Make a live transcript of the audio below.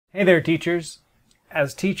Hey there, teachers.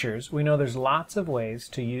 As teachers, we know there's lots of ways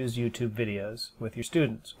to use YouTube videos with your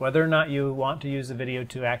students. Whether or not you want to use a video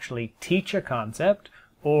to actually teach a concept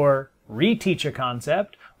or reteach a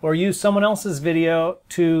concept, or use someone else's video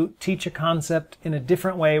to teach a concept in a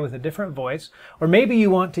different way with a different voice, or maybe you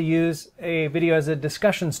want to use a video as a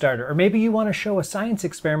discussion starter, or maybe you want to show a science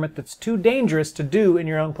experiment that's too dangerous to do in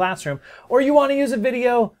your own classroom, or you want to use a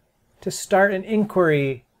video to start an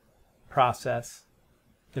inquiry process.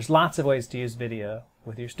 There's lots of ways to use video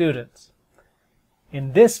with your students.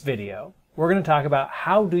 In this video, we're going to talk about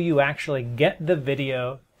how do you actually get the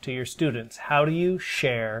video to your students. How do you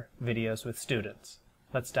share videos with students?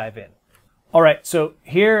 Let's dive in. All right, so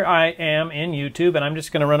here I am in YouTube, and I'm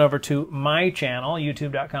just going to run over to my channel,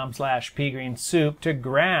 youtube.com/pgreensoup, to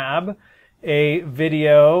grab a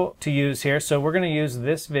video to use here. So we're going to use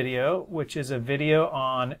this video, which is a video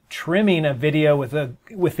on trimming a video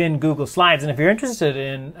within Google Slides. And if you're interested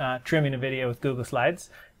in trimming a video with Google Slides,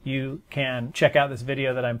 you can check out this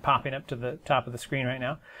video that I'm popping up to the top of the screen right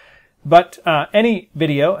now. But any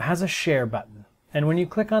video has a share button. And when you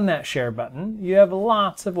click on that share button, you have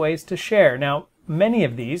lots of ways to share. Now, many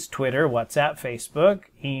of these, Twitter, WhatsApp, Facebook,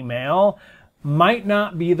 email, might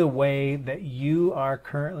not be the way that you are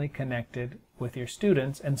currently connected with your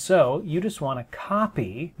students, and so you just want to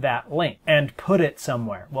copy that link and put it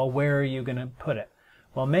somewhere. Well, where are you going to put it?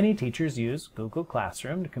 Well, many teachers use Google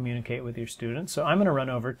Classroom to communicate with your students, so I'm going to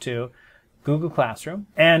run over to Google Classroom,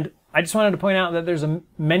 and I just wanted to point out that there's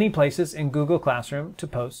many places in Google Classroom to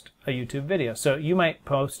post a YouTube video. So you might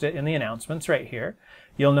post it in the announcements right here.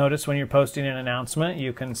 You'll notice when you're posting an announcement,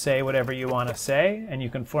 you can say whatever you want to say, and you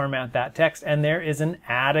can format that text. And there is an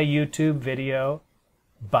Add a YouTube Video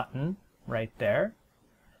button right there.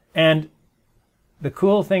 And the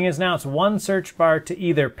cool thing is now it's one search bar to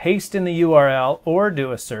either paste in the URL or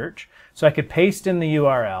do a search. So I could paste in the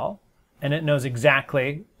URL, and it knows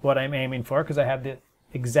exactly what I'm aiming for because I have the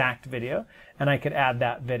exact video, and I could add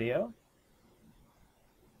that video.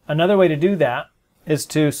 Another way to do that is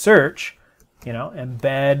to search,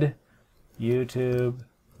 embed YouTube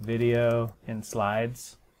video in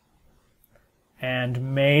slides.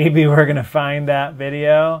 And maybe we're going to find that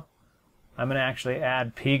video. I'm going to actually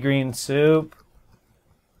add pea green soup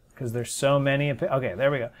because there's so many. Okay,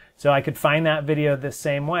 there we go. So I could find that video the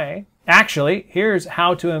same way. Actually, here's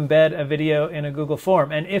how to embed a video in a Google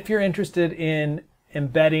form. And if you're interested in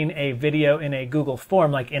embedding a video in a Google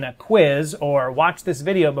form, like in a quiz, or watch this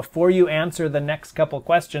video before you answer the next couple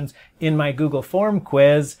questions in my Google form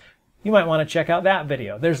quiz, you might want to check out that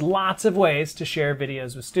video. There's lots of ways to share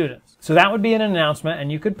videos with students. So that would be an announcement,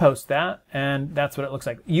 and you could post that, and that's what it looks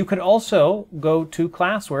like. You could also go to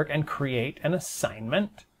classwork and create an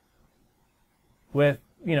assignment with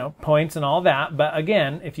points and all that. But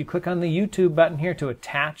again, if you click on the YouTube button here to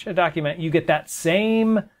attach a document, you get that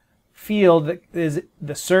same field that is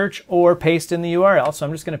the search or paste in the URL. So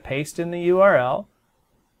I'm just going to paste in the URL.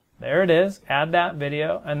 There it is. Add that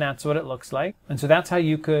video, and that's what it looks like. And so that's how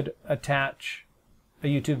you could attach a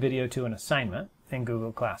YouTube video to an assignment in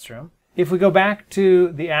Google Classroom. If we go back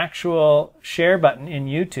to the actual share button in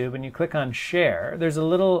YouTube and you click on share, there's a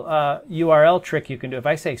little URL trick you can do. If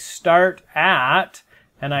I say start at,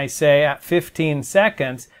 and I say at 15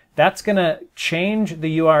 seconds, that's going to change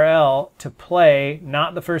the URL to play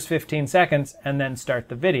not the first 15 seconds and then start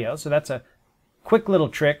the video. So that's a quick little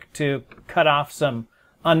trick to cut off some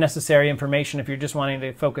unnecessary information if you're just wanting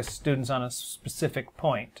to focus students on a specific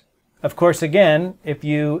point. Of course, again, if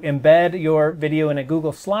you embed your video in a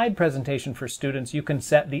Google slide presentation for students, you can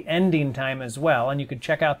set the ending time as well, and you can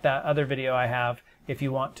check out that other video I have if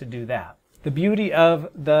you want to do that. The beauty of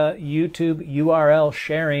the YouTube URL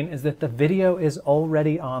sharing is that the video is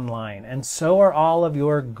already online, and so are all of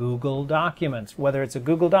your Google documents. Whether it's a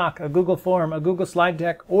Google Doc, a Google Form, a Google Slide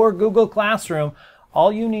Deck, or Google Classroom,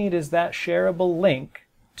 all you need is that shareable link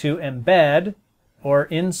to embed or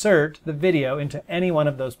insert the video into any one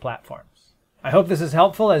of those platforms. I hope this is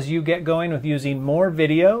helpful as you get going with using more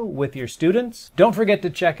video with your students. Don't forget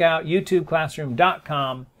to check out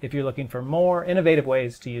youtubeclassroom.com if you're looking for more innovative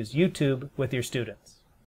ways to use YouTube with your students.